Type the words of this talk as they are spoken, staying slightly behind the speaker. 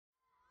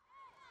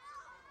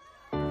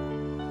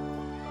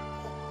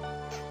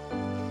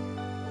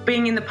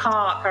being in the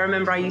park. I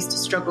remember I used to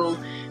struggle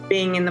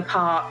being in the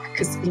park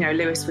because, you know,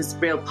 Lewis was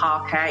real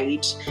park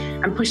age,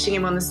 and pushing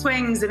him on the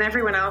swings, and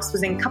everyone else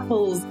was in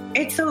couples.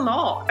 It's a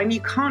lot, and you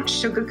can't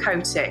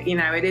sugarcoat it. You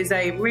know, it is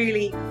a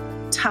really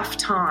tough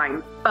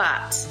time,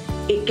 but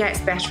it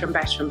gets better and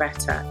better and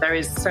better. There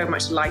is so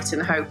much light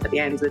and hope at the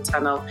end of the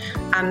tunnel,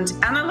 and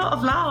a lot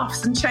of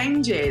laughs and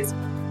changes.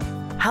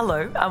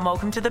 Hello and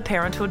welcome to the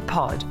Parenthood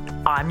Pod.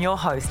 I'm your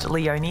host,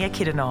 Leonie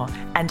Akidino,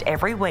 and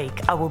every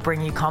week I will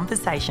bring you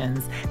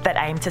conversations that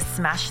aim to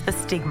smash the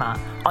stigma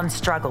on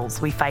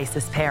struggles we face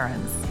as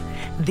parents.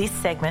 This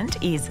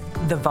segment is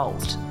The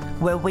Vault,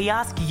 where we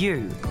ask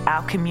you,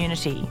 our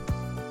community,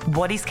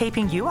 what is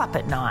keeping you up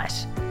at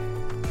night?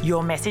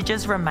 Your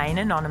messages remain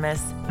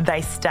anonymous,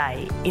 they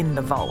stay in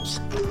the vault.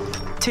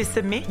 To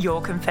submit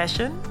your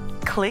confession,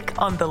 click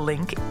on the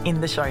link in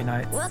the show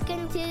notes.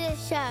 Welcome to the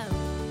show.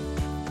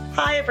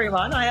 Hi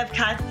everyone, I have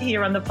Kath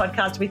here on the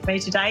podcast with me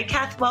today.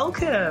 Kath,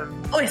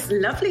 welcome. Oh, it's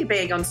lovely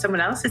being on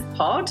someone else's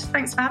pod.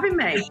 Thanks for having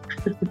me.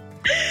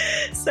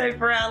 So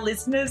for our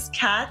listeners,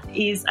 Kath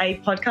is a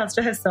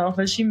podcaster herself,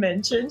 as she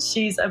mentioned.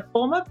 She's a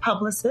former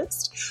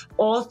publicist,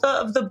 author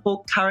of the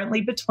book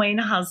Currently Between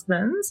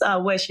Husbands,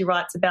 where she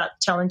writes about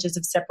challenges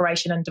of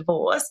separation and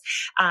divorce,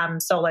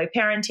 solo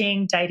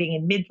parenting, dating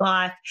in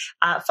midlife,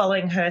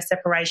 following her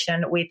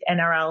separation with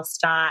NRL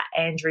star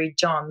Andrew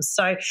Johns.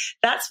 So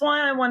that's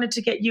why I wanted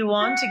to get you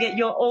on, to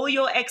get all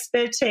your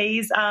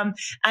expertise,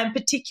 and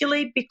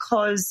particularly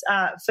because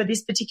for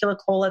this particular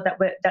caller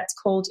that's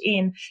called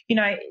in, you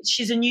know,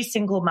 she's a new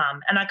single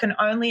mum, and I can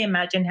only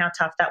imagine how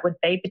tough that would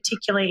be,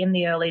 particularly in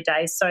the early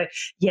days. So,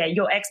 yeah,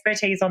 your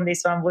expertise on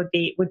this one would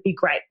be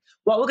great.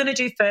 What we're going to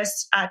do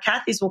first,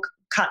 Kath, is we'll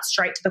cut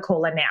straight to the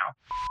caller now.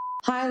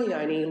 Hi,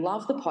 Leonie.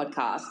 Love the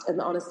podcast and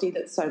the honesty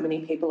that so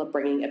many people are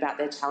bringing about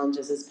their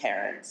challenges as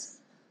parents.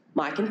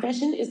 My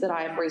confession is that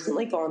I have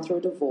recently gone through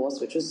a divorce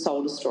which was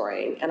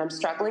soul-destroying, and I'm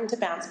struggling to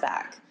bounce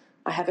back.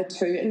 I have a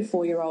 2- and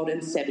 4-year-old in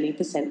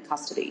 70%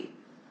 custody.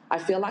 I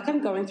feel like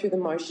I'm going through the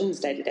motions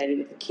day to day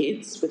with the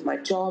kids, with my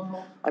job.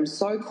 I'm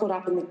so caught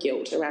up in the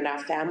guilt around our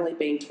family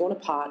being torn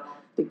apart,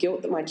 the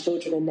guilt that my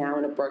children are now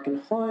in a broken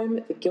home,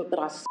 the guilt that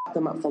I fucked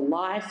them up for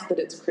life, that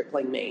it's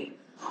crippling me.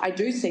 I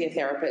do see a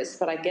therapist,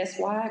 but I guess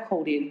why I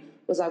called in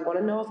was I want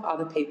to know if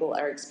other people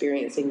are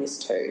experiencing this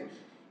too.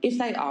 If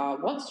they are,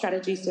 what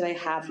strategies do they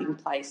have in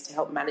place to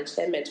help manage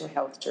their mental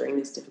health during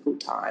this difficult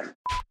time?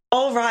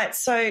 All right.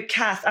 So,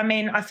 Kath, I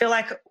mean, I feel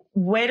like,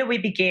 where do we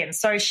begin?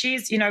 So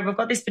she's, you know, we've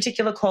got this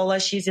particular caller.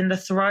 She's in the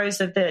throes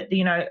of the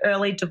you know,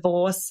 early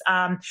divorce.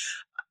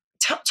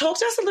 Talk to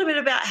us a little bit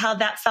about how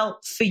that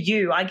felt for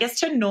you, I guess,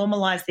 to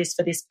normalise this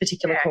for this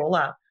particular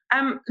caller.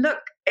 Look,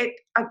 at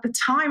the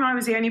time I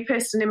was the only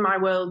person in my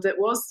world that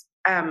was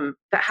that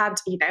had,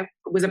 you know,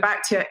 was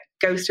about to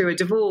go through a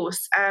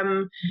divorce,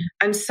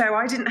 and so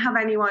I didn't have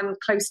anyone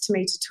close to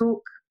me to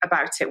talk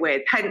about it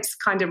with. Hence,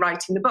 kind of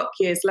writing the book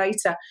years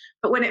later.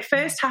 But when it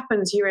first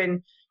happens, you're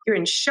in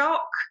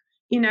shock.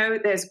 You know,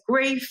 there's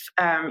grief.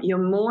 You're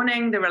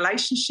mourning the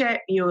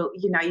relationship. Your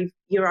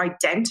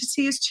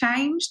identity has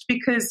changed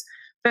because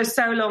for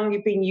so long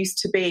you've been used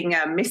to being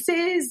a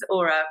Mrs.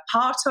 or a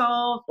part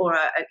of or a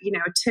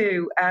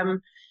two.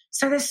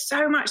 So there's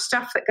so much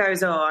stuff that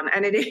goes on,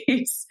 and it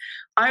is.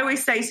 I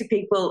always say to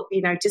people,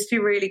 you know, just be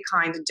really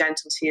kind and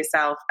gentle to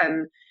yourself.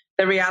 And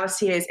the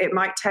reality is, it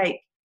might take.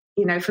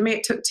 You know, for me,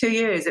 it took 2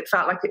 years. It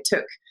felt like it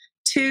took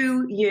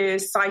 2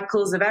 years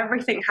cycles of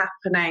everything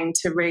happening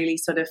to really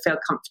sort of feel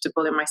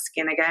comfortable in my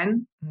skin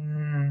again.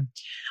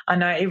 I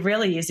know, it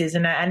really is,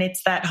 isn't it? And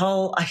it's that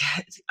whole,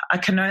 I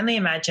can only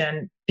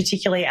imagine,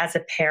 particularly as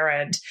a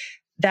parent,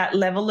 that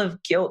level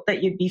of guilt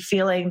that you'd be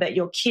feeling that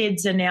your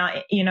kids are now,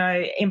 you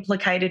know,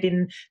 implicated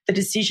in the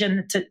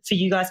decision for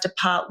you guys to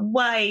part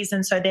ways.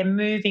 And so they're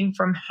moving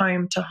from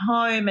home to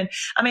home. And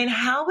I mean,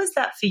 how was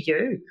that for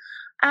you?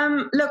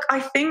 Look, I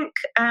think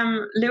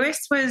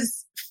Lewis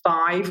was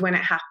 5 when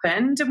it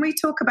happened, and we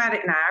talk about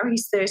it now.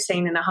 He's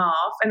 13 and a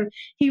half, and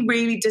he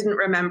really didn't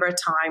remember a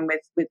time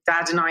with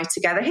Dad and I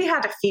together. He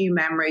had a few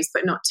memories,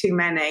 but not too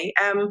many.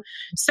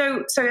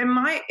 So in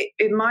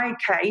my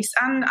case,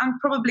 and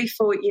probably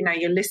for, you know,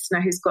 your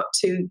listener who's got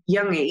 2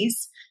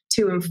 youngies,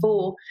 2 and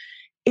 4,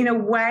 in a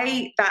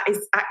way that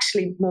is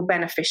actually more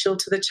beneficial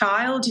to the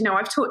child. You know,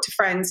 I've talked to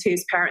friends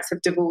whose parents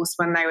have divorced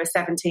when they were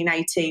 17,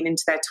 18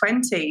 into their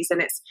 20s.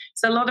 And it's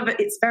a lot of it,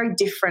 it's very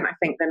different, I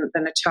think,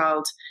 than a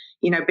child,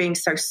 you know, being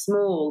so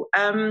small.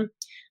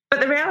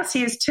 But the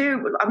reality is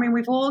too, I mean,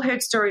 we've all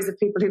heard stories of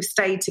people who've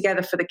stayed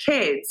together for the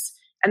kids.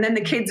 And then the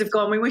kids have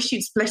gone, we wish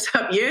you'd split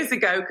up years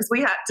ago because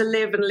we had to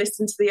live and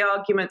listen to the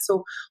arguments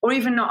or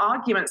even not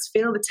arguments,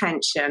 feel the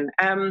tension.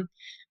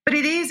 But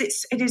it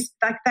is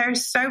like there are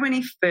so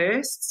many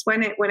firsts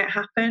when it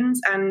happens.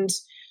 And,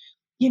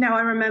 you know, I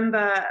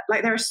remember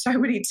like there are so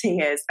many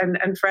tears and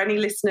for any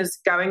listeners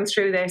going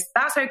through this,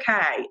 that's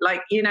okay.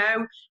 Like, you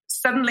know,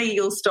 suddenly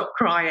you'll stop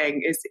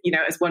crying is, you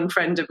know, as one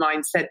friend of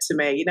mine said to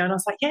me, you know, and I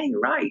was like, yeah,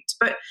 you're right.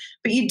 But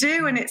you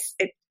do. And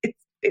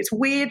it's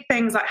weird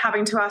things like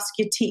having to ask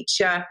your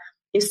teacher,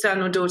 your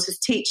son or daughter's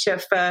teacher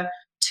for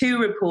 2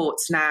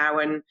 reports now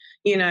and,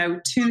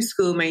 2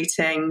 school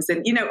meetings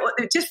and,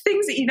 just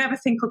things that you never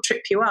think will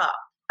trip you up.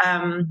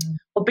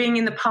 Or being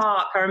in the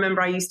park. I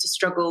remember I used to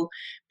struggle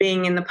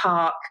being in the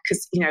park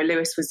because,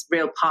 Lewis was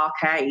real park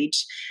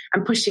age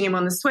and pushing him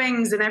on the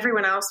swings and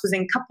everyone else was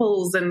in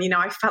couples. And,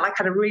 I felt like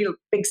I had a real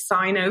big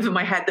sign over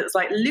my head that was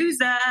like,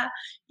 loser,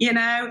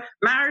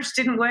 marriage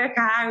didn't work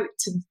out.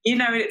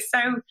 It's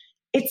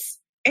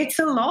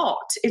a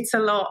lot. It's a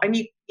lot. And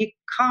you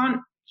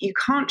can't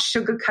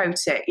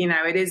sugarcoat it.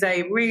 It is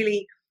a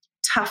really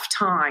tough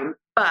time,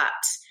 but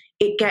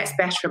it gets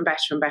better and better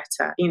and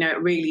better.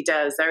 It really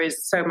does. There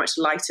is so much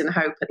light and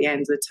hope at the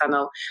end of the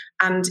tunnel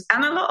and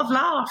a lot of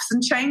laughs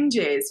and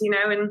changes,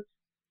 and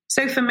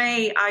so for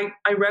me, I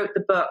wrote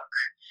the book.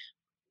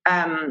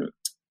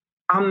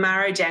 Our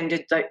marriage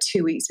ended like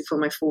 2 weeks before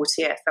my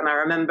 40th. And I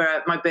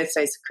remember my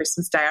birthday's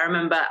Christmas Day. I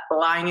remember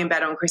lying in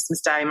bed on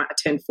Christmas Day, I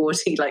turned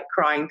 40, like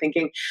crying,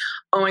 thinking,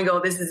 oh my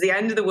God, this is the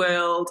end of the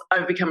world.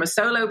 I've become a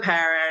solo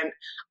parent.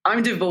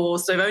 I'm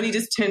divorced. I've only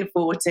just turned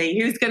 40.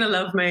 Who's going to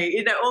love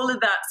me? All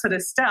of that sort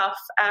of stuff.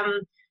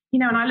 And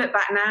I look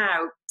back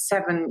now,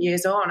 7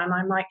 years on, and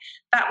I'm like,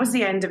 that was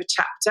the end of a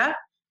chapter.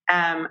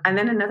 And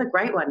then another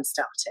great one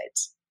started.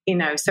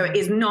 So it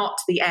is not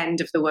the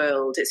end of the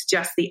world. It's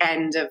just the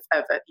end of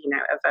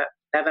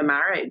a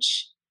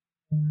marriage.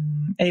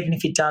 Even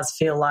if it does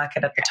feel like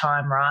it at the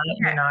time, right?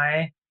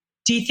 Yeah.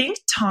 Do you think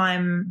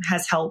time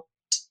has helped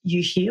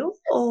you heal,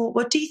 or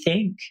what do you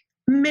think?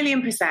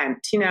 1,000,000%,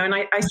 and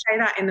I say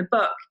that in the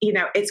book,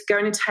 it's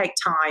going to take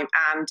time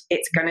and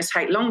it's going to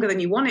take longer than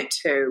you want it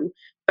to,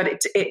 but it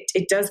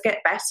does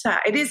get better.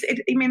 They say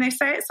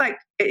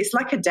it's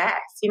like a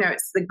death,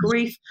 it's the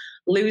grief,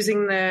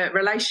 losing the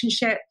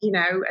relationship,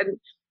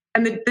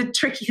 and the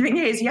tricky thing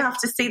is you have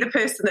to see the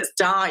person that's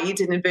died,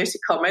 in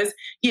inverted commas,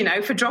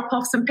 for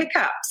drop-offs and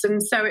pickups.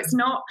 And so it's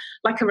not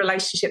like a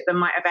relationship that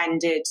might have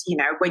ended,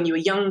 when you were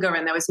younger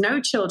and there was no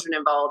children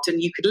involved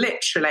and you could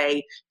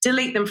literally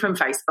delete them from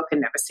Facebook and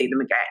never see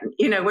them again.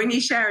 When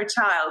you share a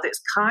child,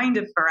 it's kind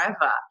of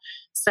forever.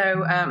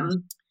 So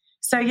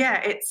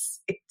yeah,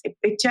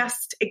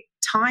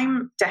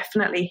 time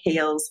definitely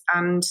heals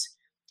and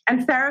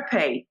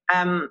therapy.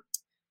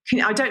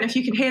 I don't know if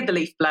you can hear the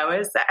leaf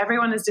blowers.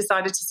 Everyone has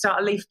decided to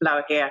start a leaf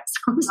blower here.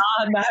 Oh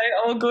no,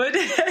 all good.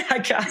 I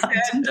can't.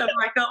 And I'm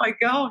like, oh my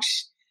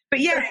gosh.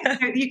 But yeah,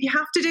 you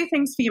have to do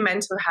things for your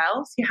mental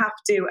health. You have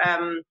to.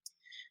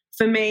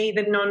 For me,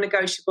 the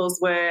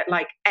non-negotiables were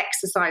like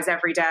exercise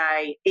every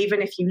day.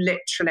 Even if you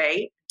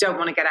literally don't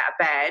want to get out of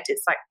bed,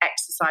 it's like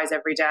exercise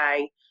every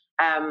day.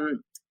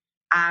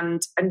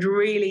 And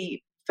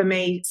really, for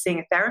me, seeing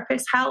a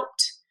therapist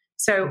helped.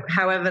 So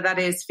however that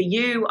is for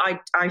you,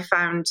 I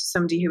found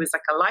somebody who was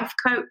like a life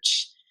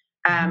coach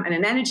and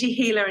an energy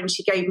healer, and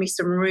she gave me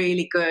some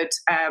really good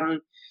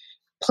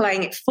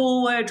playing it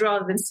forward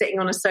rather than sitting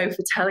on a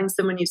sofa telling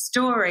someone your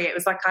story. It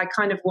was like, I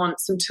kind of want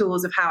some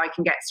tools of how I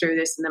can get through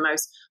this in the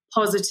most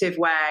positive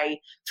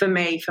way for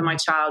me, for my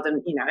child,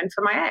 and, and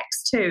for my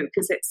ex too,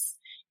 because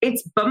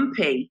it's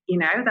bumpy,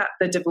 that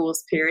the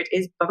divorce period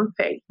is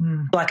bumpy.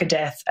 Like a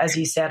death, as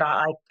you said.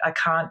 I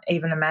can't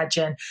even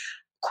imagine.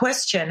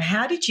 Question,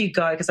 how did you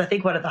go? Because I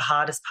think one of the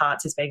hardest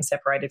parts is being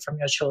separated from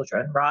your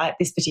children, right?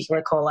 This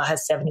particular caller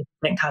has 70%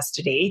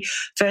 custody.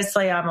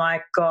 Firstly, I'm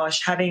like,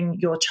 gosh, having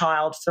your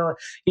child for,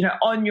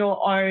 on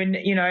your own,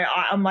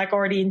 I'm like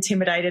already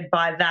intimidated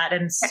by that.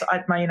 And so,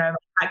 my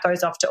hat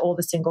goes off to all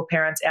the single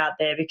parents out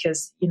there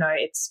because,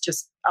 it's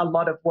just a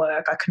lot of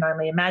work, I can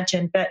only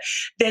imagine. But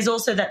there's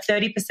also that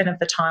 30% of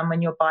the time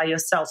when you're by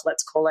yourself,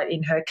 let's call it,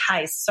 in her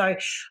case. So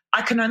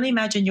I can only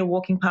imagine you're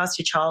walking past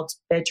your child's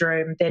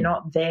bedroom, they're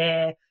not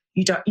there.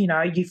 You don't,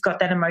 you've got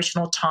that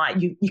emotional tie.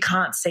 You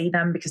can't see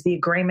them because the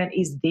agreement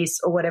is this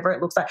or whatever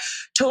it looks like.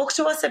 Talk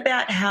to us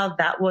about how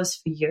that was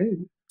for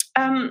you.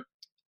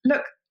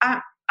 Look,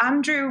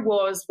 Andrew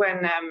was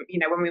when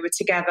we were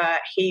together,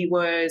 he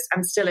was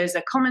and still is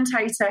a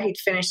commentator. He'd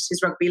finished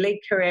his rugby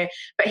league career,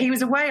 but he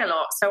was away a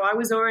lot. So I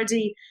was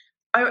already,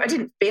 I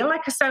didn't feel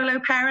like a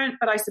solo parent,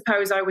 but I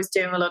suppose I was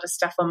doing a lot of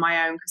stuff on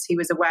my own because he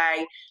was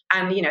away.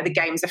 And, the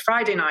games are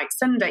Friday night,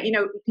 Sunday,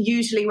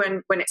 usually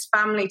when it's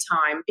family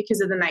time,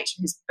 because of the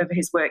nature of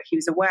his work, he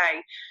was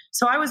away.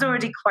 So I was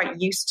already quite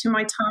used to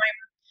my time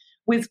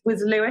with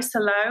Lewis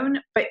alone,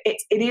 but it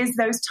is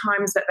those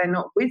times that they're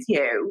not with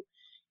you.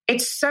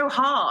 It's so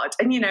hard.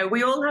 And,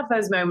 we all have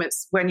those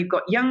moments when you've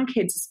got young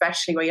kids,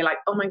 especially, where you're like,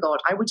 oh my God,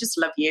 I would just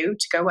love you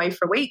to go away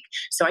for a week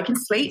so I can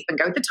sleep and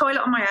go to the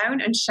toilet on my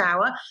own and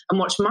shower and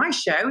watch my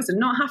shows and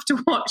not have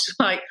to watch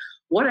like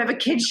whatever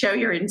kids show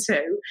you're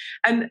into.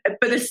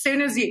 But as soon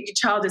as your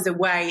child is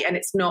away and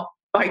it's not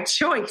by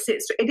choice,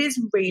 it's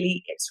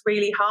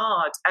really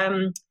hard.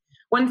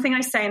 One thing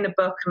I say in the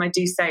book, and I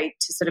do say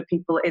to sort of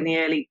people in the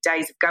early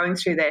days of going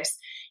through this,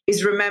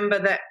 is remember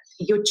that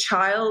your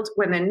child,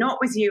 when they're not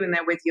with you and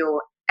they're with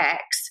your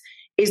ex,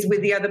 is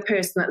with the other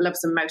person that loves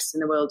them most in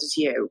the world as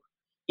you,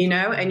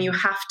 and you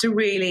have to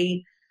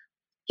really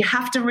you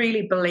have to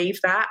really believe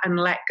that and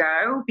let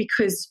go,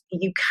 because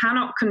you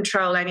cannot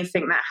control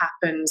anything that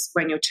happens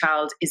when your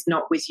child is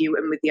not with you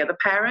and with the other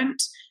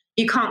parent.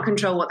 You can't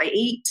control what they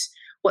eat,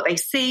 what they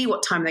see,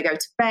 what time they go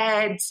to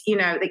bed,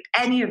 like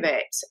any of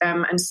it.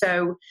 And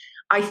so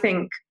I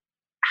think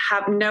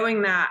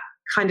knowing that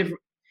kind of,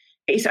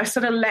 I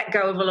sort of let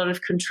go of a lot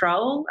of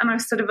control, and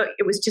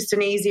it was just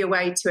an easier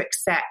way to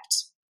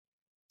accept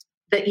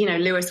that,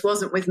 Lewis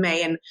wasn't with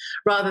me. And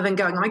rather than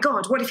going, oh my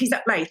God, what if he's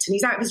up late and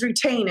he's out of his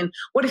routine? And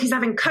what if he's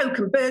having Coke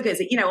and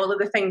burgers? All of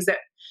the things that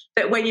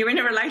when you're in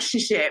a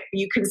relationship,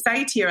 you can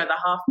say to your other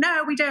half,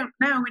 no, we don't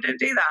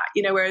do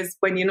that. Whereas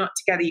when you're not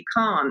together, you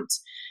can't.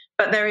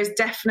 But there is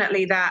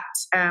definitely that,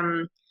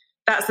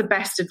 that's the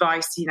best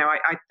advice,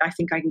 I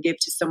think I can give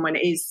to someone,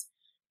 is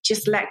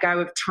just let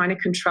go of trying to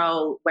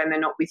control when they're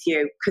not with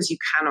you, because you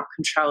cannot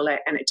control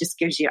it. And it just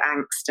gives you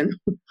angst and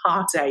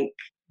heartache.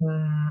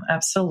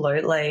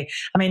 Absolutely.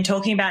 I mean,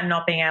 talking about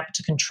not being able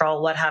to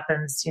control what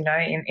happens,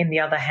 in the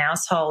other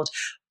household,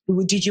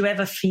 did you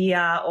ever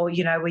fear, or,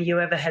 were you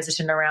ever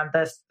hesitant around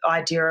the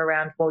idea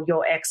around, well,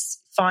 your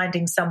ex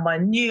finding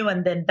someone new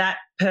and then that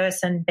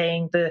person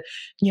being the,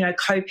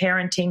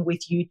 co-parenting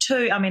with you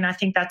too? I mean, I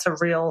think that's a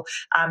real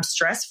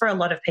stress for a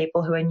lot of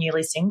people who are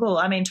newly single.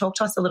 I mean, talk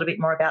to us a little bit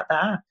more about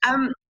that.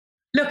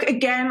 Look,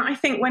 again, I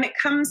think when it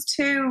comes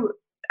to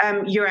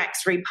your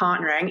ex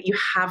repartnering, you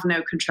have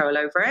no control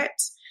over it.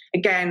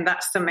 Again,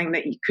 that's something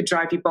that could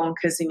drive you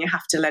bonkers, and you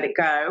have to let it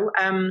go.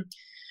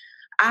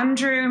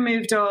 Andrew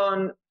moved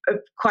on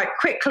quite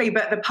quickly,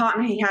 but the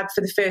partner he had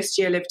for the first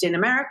year lived in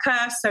America,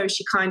 so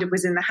she kind of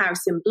was in the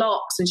house in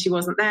blocks, and she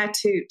wasn't there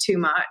too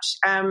much.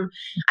 And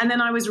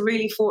then I was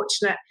really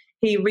fortunate.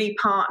 He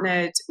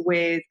repartnered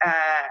with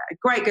a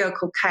great girl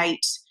called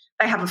Kate.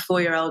 They have a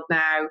 4-year-old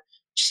now.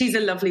 She's a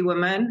lovely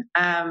woman,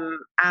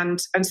 and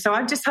so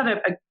I've just had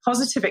a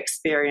positive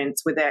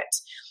experience with it.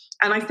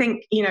 And I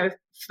think,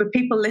 for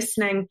people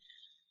listening,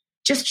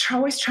 just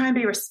always try and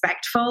be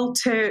respectful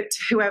to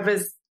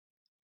whoever's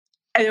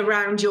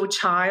around your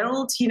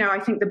child. I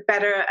think the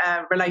better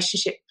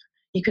relationship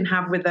you can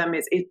have with them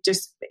is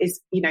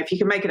if you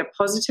can make it a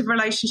positive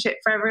relationship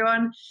for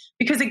everyone.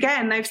 Because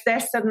again, they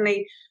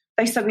suddenly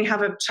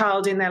have a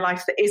child in their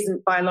life that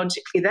isn't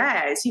biologically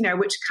theirs,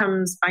 which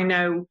comes, I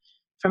know,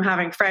 from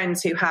having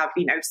friends who have,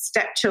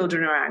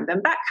 stepchildren around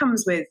them. That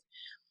comes with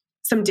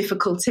some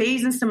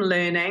difficulties and some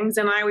learnings.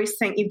 And I always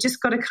think you've just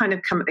got to kind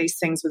of come at these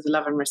things with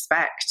love and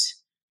respect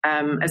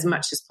as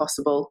much as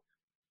possible.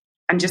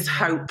 And just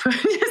hope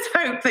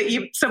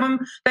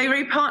that they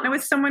repartner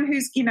with someone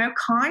who's,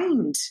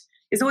 kind,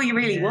 is all you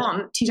really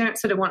want. You don't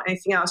sort of want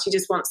anything else. You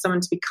just want someone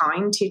to be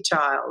kind to your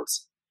child.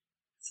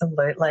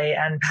 Absolutely.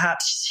 And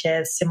perhaps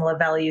share similar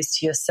values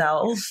to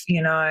yourself,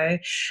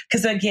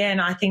 because again,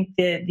 I think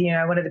that,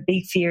 one of the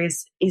big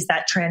fears is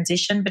that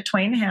transition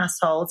between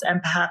households,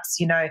 and perhaps,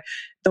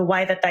 the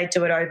way that they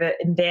do it over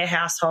in their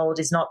household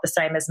is not the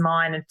same as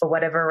mine. And for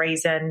whatever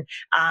reason,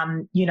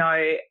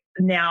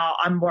 now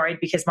I'm worried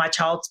because my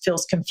child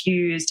feels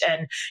confused.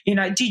 And,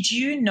 did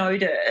you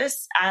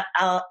notice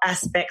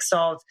aspects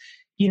of,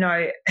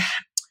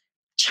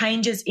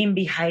 changes in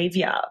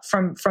behavior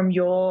from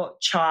your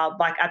child,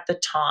 like at the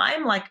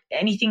time, like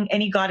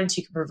any guidance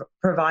you could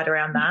provide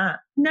around that?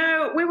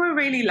 No, we were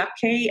really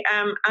lucky.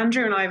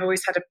 Andrew and I have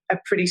always had a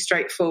pretty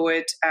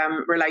straightforward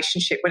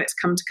relationship when it's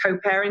come to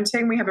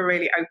co-parenting. We have a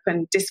really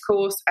open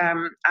discourse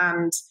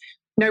and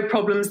no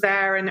problems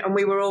there. And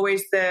we were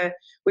always the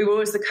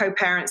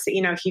co-parents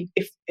that,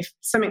 if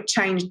something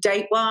changed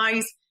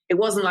date-wise, it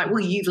wasn't like, well,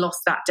 you've lost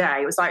that day.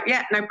 It was like,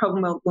 yeah, no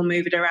problem, we'll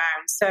move it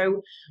around.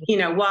 So,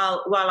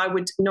 while I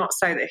would not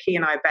say that he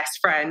and I are best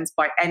friends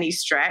by any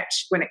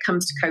stretch, when it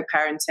comes to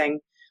co-parenting,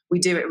 we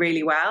do it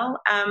really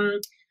well.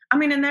 And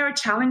there are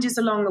challenges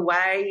along the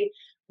way.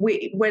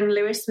 When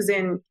Lewis was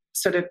in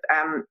sort of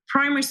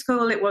primary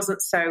school, it was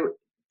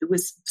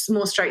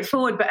more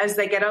straightforward. But as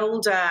they get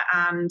older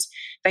and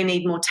they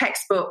need more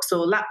textbooks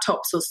or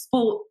laptops or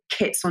sport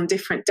kits on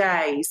different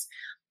days,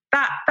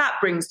 that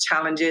brings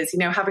challenges,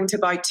 having to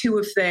buy 2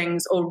 of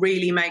things, or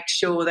really make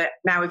sure that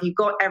now have you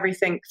got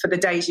everything for the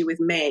days you're with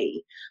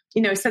me,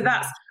 so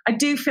I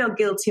do feel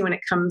guilty when it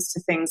comes to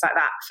things like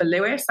that for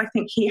Lewis. I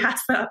think he has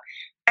that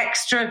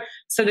extra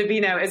sort of,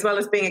 as well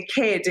as being a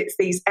kid, it's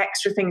these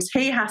extra things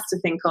he has to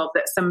think of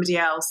that somebody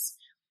else,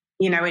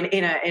 in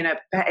a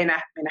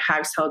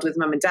household with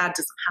mum and dad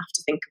doesn't have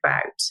to think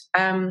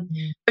about.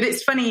 But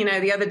it's funny,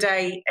 the other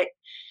day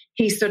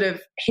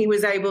he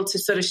was able to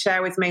sort of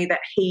share with me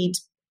that he'd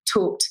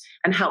talked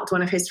and helped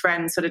one of his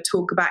friends sort of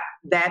talk about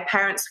their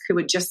parents who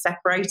were just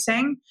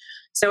separating.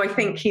 So I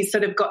think he's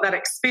sort of got that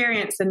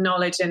experience and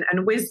knowledge and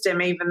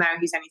wisdom, even though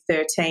he's only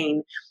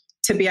 13,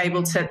 to be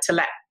able to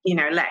let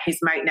his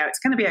mate know it's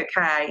going to be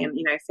okay, and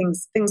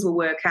things will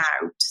work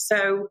out.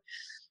 So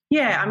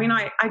yeah,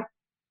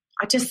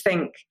 I just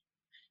think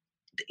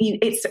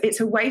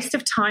it's a waste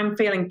of time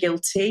feeling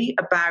guilty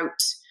about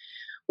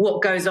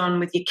what goes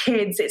on with your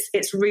kids.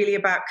 It's really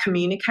about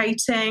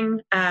communicating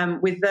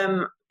with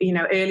them.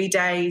 Early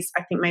days,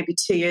 I think maybe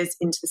 2 years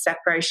into the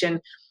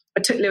separation,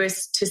 I took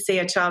Lewis to see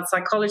a child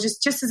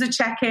psychologist just as a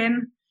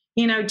check-in,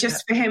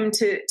 just for him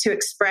to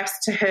express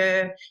to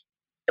her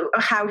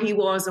how he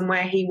was and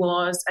where he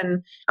was.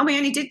 And we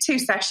only did 2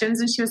 sessions,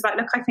 and she was like,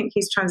 look, I think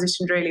he's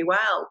transitioned really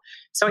well.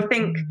 So I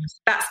think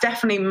that's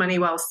definitely money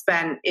well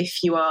spent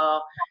if you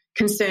are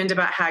concerned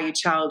about how your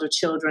child or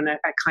children are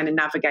kind of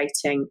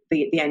navigating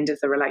the end of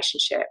the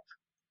relationship.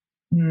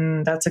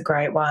 That's a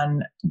great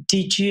one.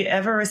 Did you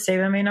ever receive,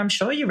 I'm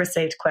sure you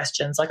received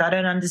questions like, I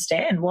don't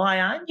understand.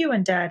 Why aren't you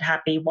and Dad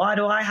happy? Why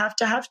do I have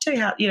to have 2?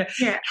 Yeah.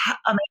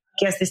 I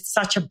guess it's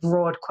such a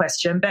broad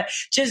question, but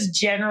just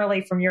generally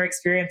from your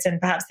experience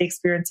and perhaps the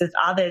experience of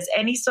others,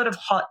 any sort of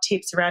hot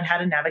tips around how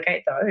to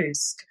navigate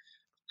those?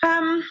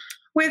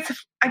 With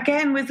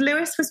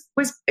Lewis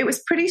it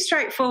was pretty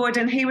straightforward,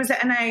 and he was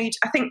at an age,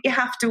 I think you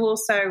have to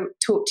also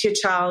talk to your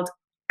child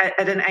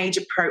at an age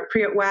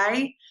appropriate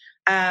way.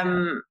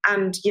 One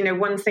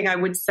thing I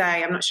would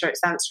say, I'm not sure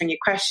it's answering your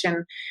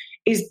question,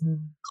 is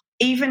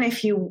even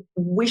if you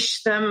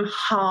wish them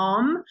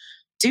harm,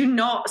 do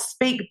not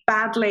speak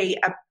badly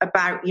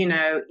about,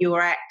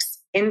 your ex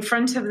in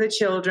front of the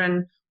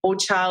children or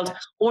child,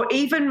 or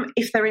even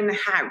if they're in the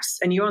house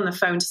and you're on the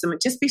phone to someone.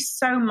 Just be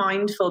so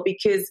mindful,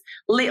 because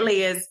little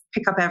ears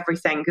pick up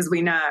everything, because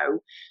we know.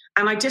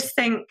 And I just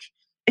think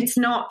it's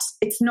not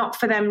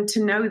for them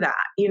to know that,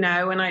 and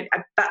I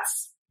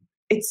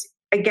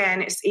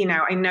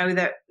know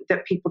that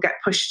people get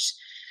pushed,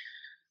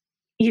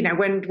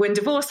 when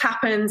divorce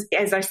happens,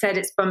 as I said,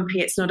 it's bumpy,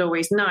 it's not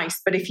always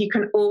nice. But if you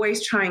can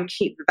always try and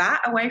keep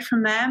that away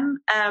from them,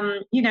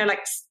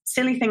 like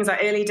silly things like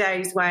early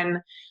days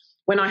when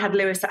I had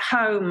Lewis at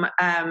home,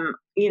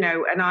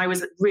 and I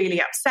was really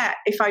upset,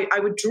 if I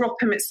would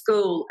drop him at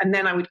school and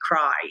then I would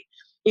cry.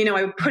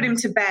 I would put him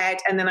to bed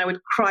and then I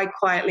would cry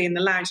quietly in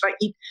the lounge.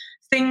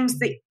 Things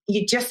that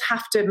you just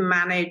have to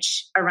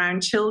manage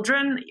around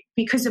children,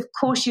 because of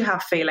course you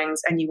have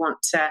feelings and you want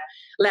to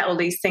let all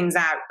these things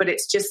out, but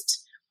it's just,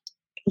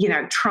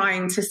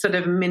 trying to sort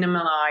of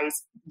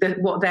minimize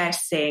what they're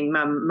seeing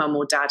mum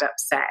or dad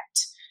upset,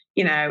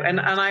 and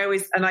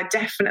I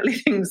definitely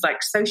things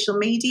like social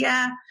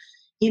media,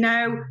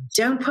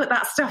 don't put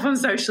that stuff on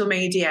social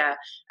media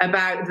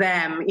about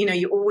them.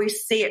 You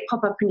always see it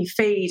pop up in your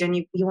feed, and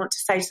you want to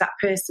say to that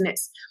person,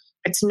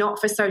 it's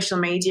not for social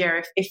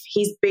media. If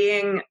he's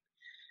being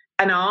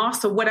an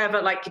arse or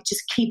whatever,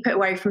 just keep it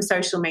away from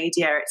social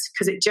media. It's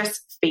because it just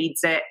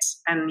feeds it.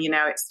 And,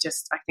 it's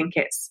just, I think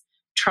it's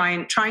try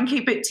and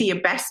keep it to your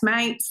best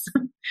mates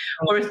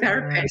or a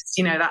therapist,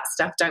 that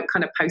stuff. Don't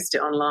kind of post it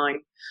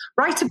online.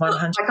 Write a book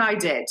 100%. Like I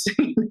did.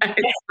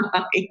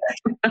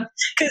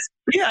 Because,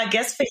 I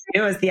guess for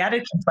you is the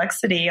added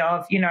complexity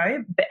of,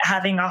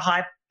 having a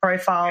high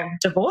profile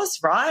divorce,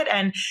 right?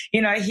 And,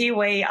 here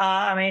we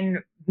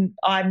are,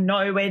 I'm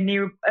nowhere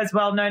near as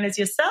well known as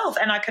yourself,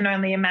 and I can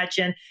only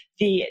imagine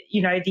the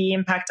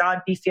impact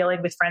I'd be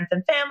feeling with friends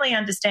and family,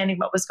 understanding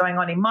what was going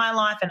on in my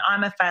life, and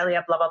I'm a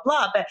failure, blah, blah,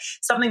 blah. But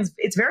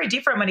it's very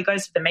different when it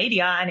goes to the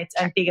media and it's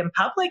big and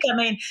public.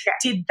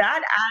 Did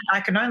that add,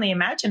 I can only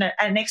imagine,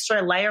 an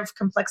extra layer of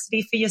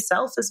complexity for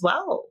yourself as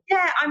well?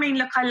 Yeah,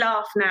 look, I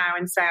laugh now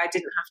and say I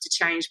didn't have to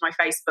change my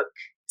Facebook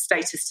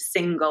status to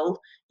single.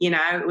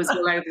 It was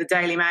all over the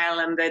Daily Mail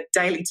and the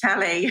Daily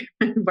Telly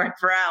and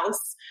wherever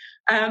else.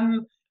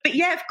 But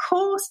yeah, of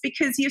course,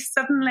 because you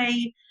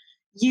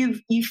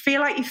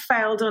feel like you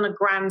failed on a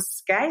grand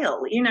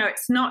scale.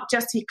 It's not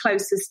just your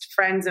closest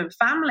friends and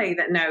family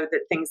that know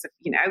that things have,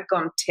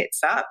 gone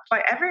tits up.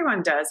 Like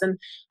everyone does.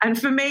 And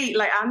for me,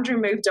 like Andrew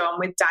moved on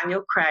with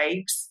Daniel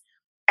Craig's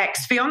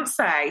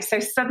ex-fiance. So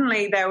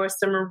suddenly there were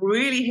some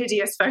really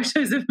hideous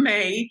photos of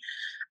me,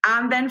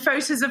 and then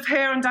photos of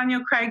her on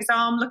Daniel Craig's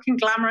arm looking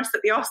glamorous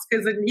at the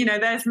Oscars. And,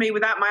 there's me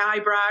without my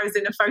eyebrows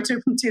in a photo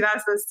from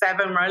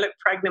 2007 where I look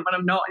pregnant when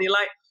I'm not. And you're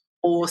like,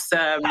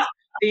 awesome.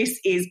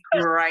 This is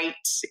great.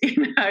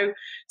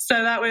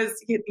 So that was,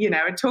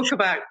 and talk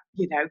about,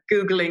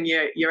 Googling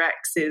your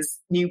ex's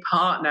new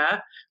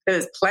partner.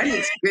 There's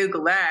plenty to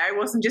Google there. It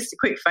wasn't just a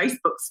quick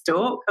Facebook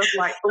stalk. I was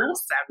like,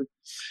 awesome.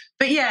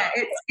 But yeah,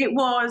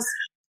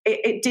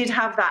 it did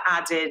have that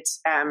added,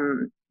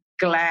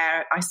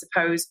 glare, I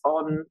suppose,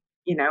 on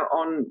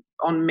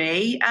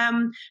me.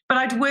 But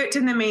I'd worked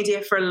in the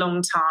media for a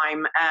long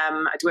time.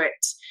 I'd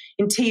worked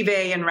in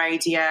TV and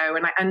radio,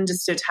 and I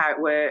understood how it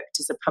worked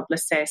as a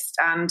publicist.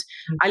 And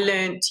I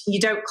learned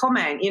you don't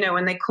comment.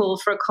 When they call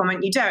for a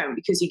comment, you don't,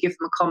 because you give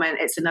them a comment,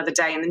 it's another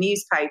day in the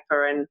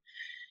newspaper. And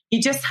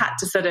you just had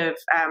to sort of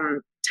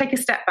take a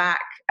step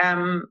back.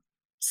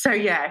 So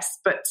yes,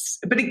 but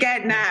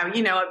again now,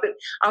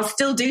 I'll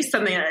still do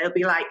something and it'll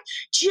be like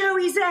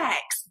Joey's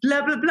ex,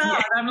 blah blah blah. Yeah.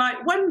 And I'm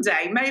like, one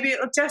day maybe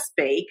it'll just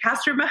be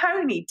Cathrine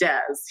Mahoney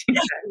does.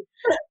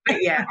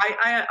 But yeah,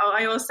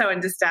 I also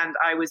understand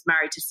I was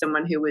married to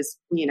someone who was,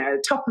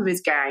 top of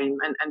his game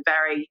and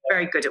very,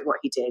 very good at what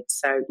he did.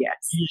 So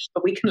yes,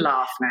 but we can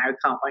laugh now,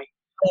 can't we?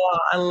 Oh,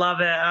 I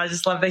love it. I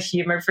just love the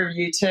humour from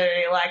you too,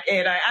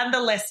 and the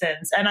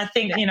lessons. And I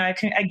think,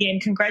 again,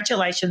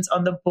 congratulations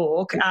on the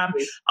book. I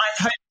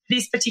hope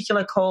this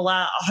particular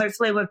caller,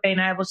 hopefully we've been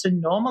able to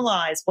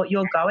normalise what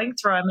you're going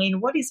through. I mean,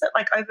 what is it,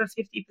 like over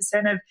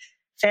 50% of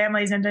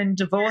families end in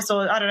divorce,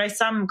 or I don't know,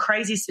 some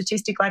crazy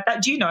statistic like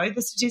that? Do you know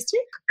the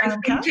statistic? I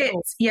think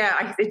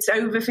it's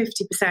over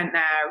 50%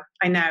 now.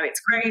 I know, it's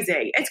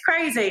crazy. It's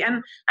crazy,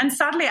 and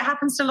sadly, it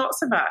happens to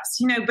lots of us,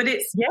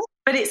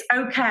 But it's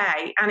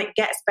okay, and it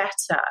gets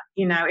better.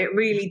 It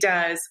really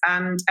does.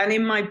 And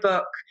in my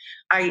book,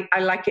 I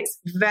like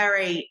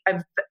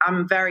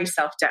I'm very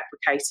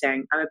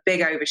self-deprecating. I'm a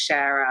big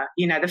oversharer.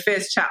 The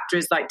first chapter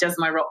is like, does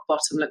my rock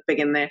bottom look big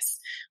in this?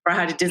 Where I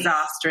had a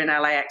disaster in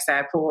LAX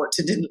airport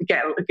and didn't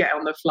get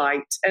on the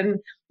flight. And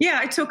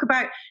I talk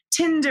about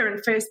Tinder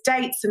and first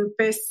dates and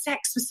first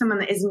sex with someone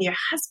that isn't your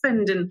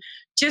husband, and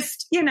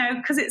just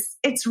because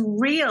it's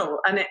real,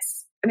 and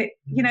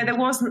there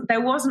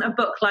wasn't a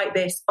book like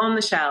this on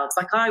the shelves.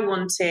 Like, I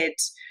wanted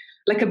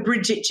like a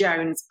Bridget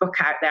Jones book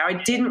out there. I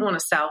didn't want a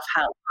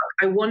self-help book.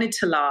 I wanted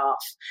to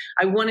laugh.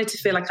 I wanted to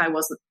feel like I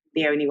wasn't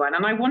the only one,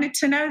 and I wanted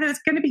to know that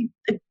it's going to be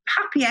a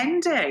happy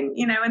ending,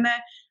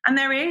 and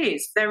there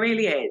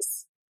really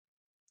is.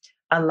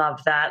 I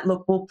love that.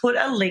 Look, we'll put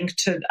a link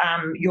to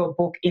your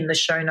book in the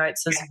show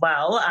notes as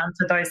well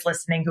for those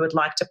listening who would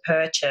like to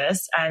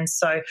purchase. And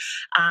so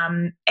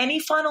any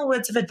final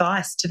words of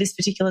advice to this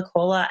particular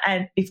caller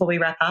and before we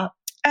wrap up?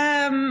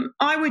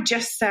 I would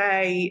just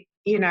say,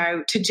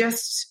 to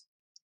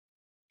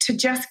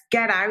just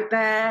get out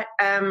there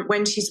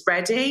when she's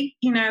ready.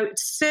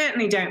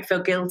 Certainly don't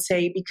feel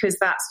guilty, because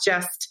that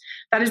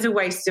is a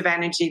waste of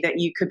energy that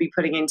you could be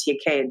putting into your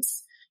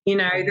kids.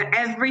 That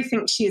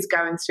everything she is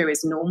going through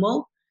is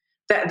normal,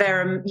 that there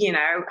are,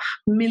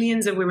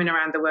 millions of women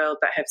around the world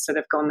that have sort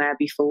of gone there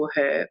before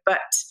her. But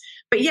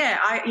yeah,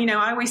 I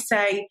always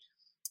say,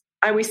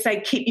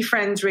 keep your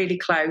friends really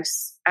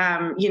close.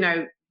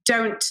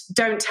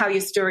 Don't tell your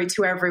story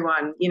to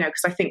everyone,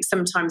 because I think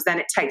sometimes then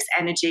it takes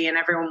energy and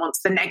everyone wants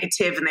the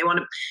negative and they want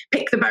to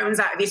pick the bones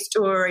out of your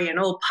story and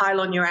all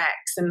pile on your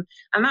ex. And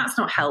that's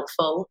not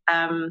helpful.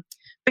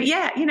 But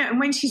yeah, and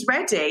when she's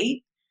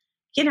ready,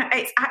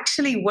 it's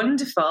actually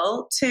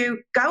wonderful to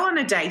go on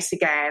a date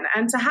again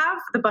and to have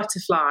the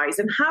butterflies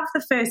and have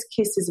the first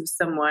kisses of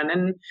someone.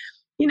 And,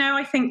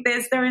 I think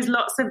there is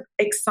lots of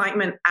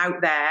excitement out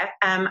there.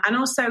 And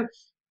also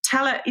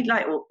tell her,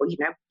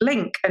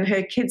 blink and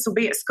her kids will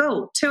be at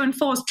school. 2 and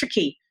 4 is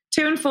tricky.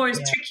 2 and 4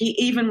 is tricky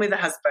even with a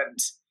husband.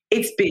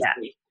 It's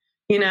busy,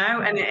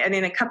 and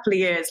in a couple of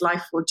years,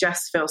 life will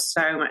just feel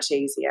so much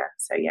easier.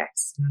 So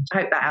yes,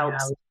 I hope that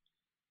helps. Yeah.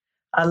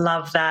 I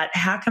love that.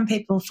 How can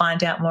people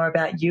find out more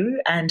about you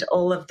and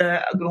all of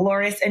the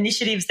glorious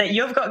initiatives that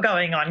you've got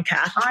going on,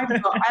 Kath?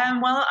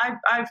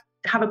 I've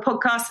have a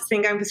podcast that's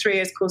been going for 3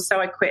 years called So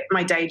I Quit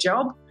My Day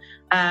Job,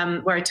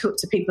 where I talk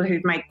to people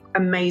who've made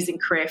amazing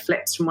career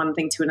flips from one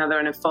thing to another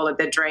and have followed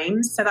their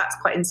dreams. So that's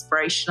quite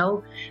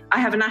inspirational. I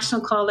have a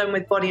national column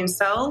with Body and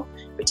Soul,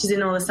 which is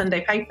in all the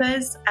Sunday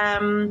papers.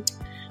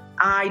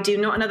 I do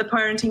Not Another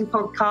Parenting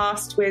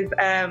podcast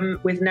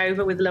with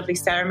Nova, with lovely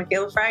Sarah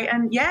McGillivray.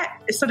 And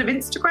it's sort of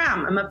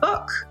Instagram and my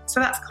book.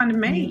 So that's kind of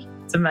me.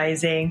 It's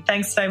amazing.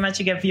 Thanks so much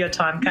again for your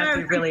time, Kath.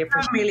 We really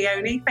appreciate it.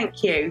 Leonie.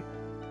 Thank you.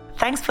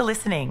 Thanks for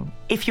listening.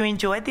 If you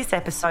enjoyed this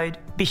episode,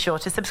 be sure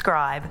to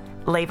subscribe,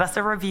 leave us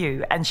a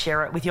review and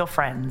share it with your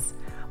friends.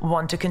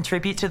 Want to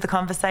contribute to the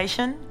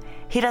conversation?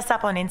 Hit us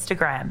up on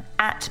Instagram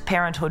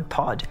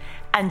 @ParenthoodPod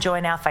and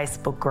join our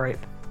Facebook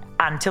group.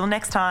 Until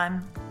next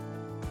time.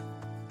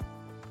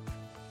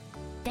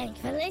 Thanks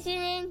for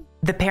listening.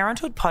 The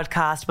Parenthood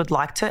Podcast would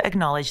like to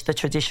acknowledge the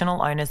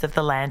traditional owners of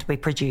the land we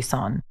produce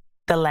on,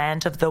 the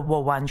land of the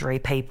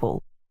Wurundjeri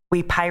people.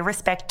 We pay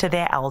respect to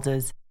their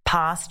elders,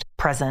 past,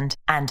 present,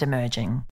 and emerging.